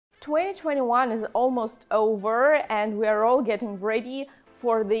2021 is almost over and we are all getting ready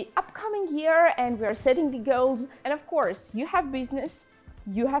for the upcoming year and we are setting the goals. And of course, you have business,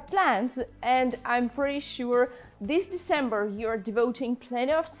 you have plans, and I'm pretty sure this December you're devoting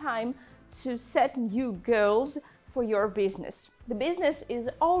plenty of time to set new goals for your business. The business is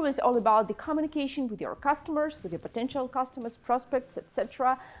always all about the communication with your customers, with your potential customers, prospects,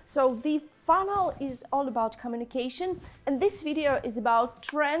 etc. So the funnel is all about communication, and this video is about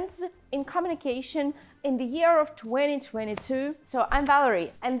trends in communication in the year of 2022. So I'm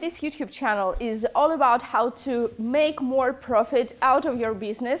Valerie, and this YouTube channel is all about how to make more profit out of your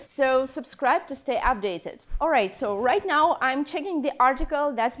business. So subscribe to stay updated. All right, so right now I'm checking the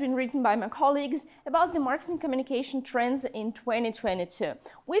article that's been written by my colleagues about the marketing communication trends in 2022.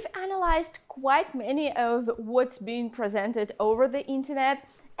 We've analyzed quite many of what's being presented over the internet,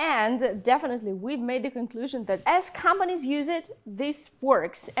 and definitely we've made the conclusion that as companies use it, this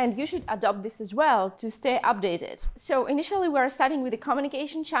works, and you should adopt this as well to stay updated. So initially we're starting with the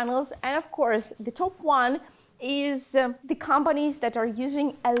communication channels, and of course the top one is the companies that are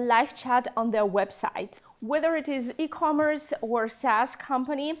using a live chat on their website. Whether it is e-commerce or SaaS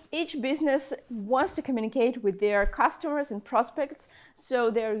company, each business wants to communicate with their customers and prospects,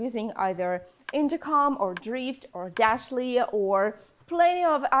 so they're using either Intercom or Drift or Dashly or plenty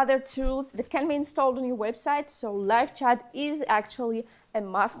of other tools that can be installed on your website, so live chat is actually a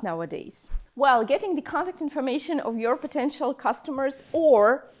must nowadays. Well, getting the contact information of your potential customers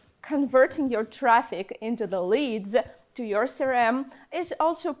or converting your traffic into the leads to your CRM is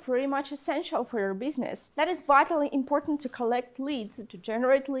also pretty much essential for your business. That is vitally important to collect leads, to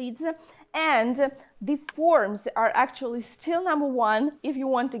generate leads, and the forms are actually still number one if you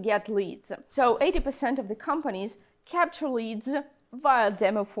want to get leads. So 80% of the companies capture leads via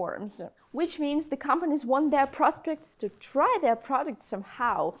demo forms, which means the companies want their prospects to try their product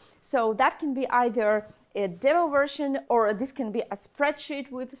somehow. So that can be either a demo version, or this can be a spreadsheet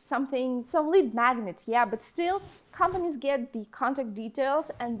with something, some lead magnet, yeah, but still companies get the contact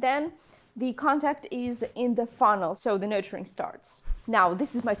details and then the contact is in the funnel, so the nurturing starts. Now,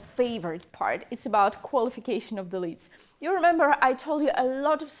 this is my favorite part. It's about qualification of the leads. You remember I told you a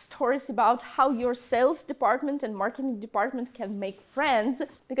lot of stories about how your sales department and marketing department can make friends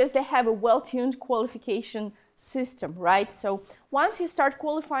because they have a well-tuned qualification system, right? So once you start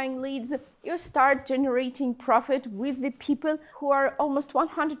qualifying leads, you start generating profit with the people who are almost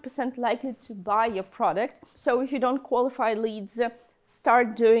 100% likely to buy your product. So if you don't qualify leads,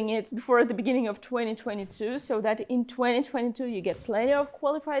 start doing it before the beginning of 2022 so that in 2022 you get plenty of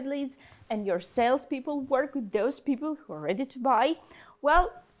qualified leads and your salespeople work with those people who are ready to buy.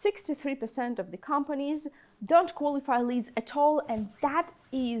 Well, 63% of the companies don't qualify leads at all, and that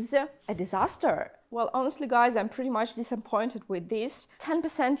is a disaster. Well, honestly, guys, I'm pretty much disappointed with this.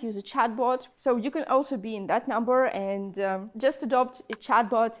 10% use a chatbot, so you can also be in that number and just adopt a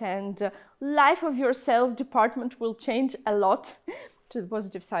chatbot, and life of your sales department will change a lot to the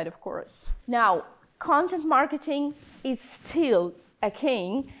positive side, of course. Now, content marketing is still a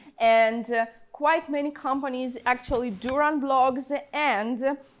king, and quite many companies actually do run blogs,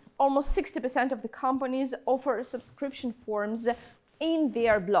 and almost 60% of the companies offer subscription forms in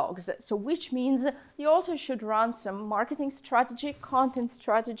their blogs. So which means you also should run some marketing strategy, content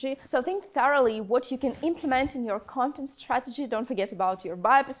strategy. So think thoroughly what you can implement in your content strategy. Don't forget about your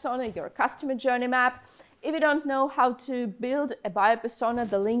buyer persona, your customer journey map. If you don't know how to build a buyer persona,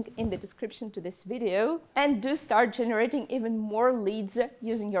 the link in the description to this video. And do start generating even more leads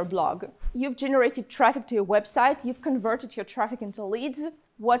using your blog. You've generated traffic to your website, you've converted your traffic into leads.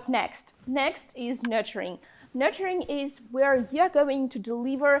 What next? Next is nurturing. Nurturing is where you're going to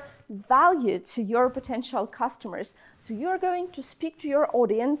deliver value to your potential customers. So you're going to speak to your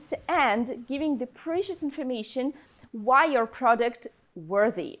audience and giving the precious information why your product is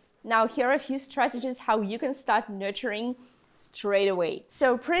worthy. Now, here are a few strategies how you can start nurturing straight away.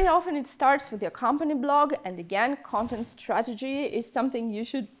 So pretty often it starts with your company blog, and again, content strategy is something you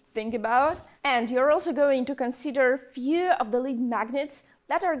should think about. And you're also going to consider few of the lead magnets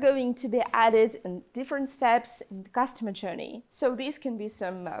that are going to be added in different steps in the customer journey. So these can be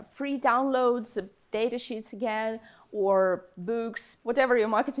some free downloads, data sheets again, or books, whatever your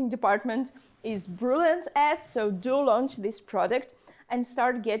marketing department is brilliant at. So do launch this product and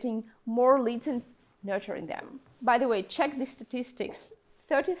start getting more leads and nurturing them. By the way, check the statistics.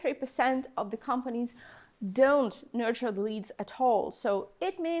 33% of the companies don't nurture the leads at all. So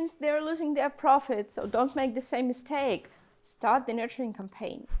it means they're losing their profit. So don't make the same mistake. Start the nurturing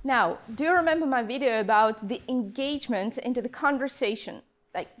campaign. Now, do you remember my video about the engagement into the conversation?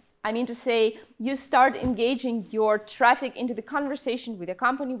 Like I mean to say, you start engaging your traffic into the conversation with your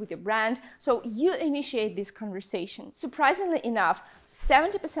company, with your brand, so you initiate this conversation. Surprisingly enough,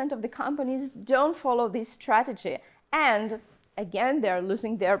 70% of the companies don't follow this strategy, and again, they're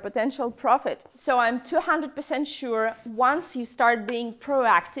losing their potential profit. So I'm 200% sure once you start being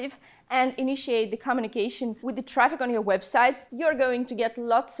proactive and initiate the communication with the traffic on your website, you're going to get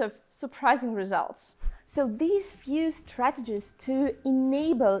lots of surprising results. So these few strategies to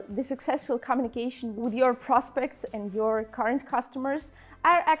enable the successful communication with your prospects and your current customers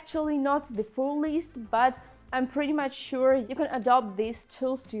are actually not the full list, but I'm pretty much sure you can adopt these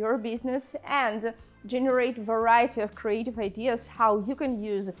tools to your business and generate a variety of creative ideas how you can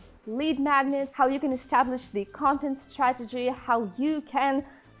use lead magnets, how you can establish the content strategy, how you can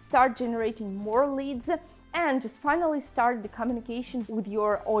start generating more leads, and just finally start the communication with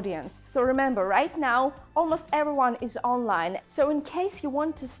your audience. So remember, right now, almost everyone is online. So in case you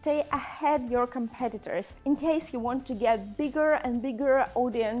want to stay ahead your competitors, in case you want to get bigger and bigger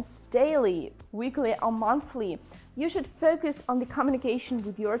audience daily, weekly or monthly, you should focus on the communication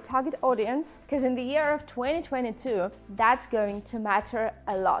with your target audience, because in the year of 2022, that's going to matter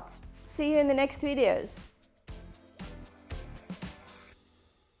a lot. See you in the next videos.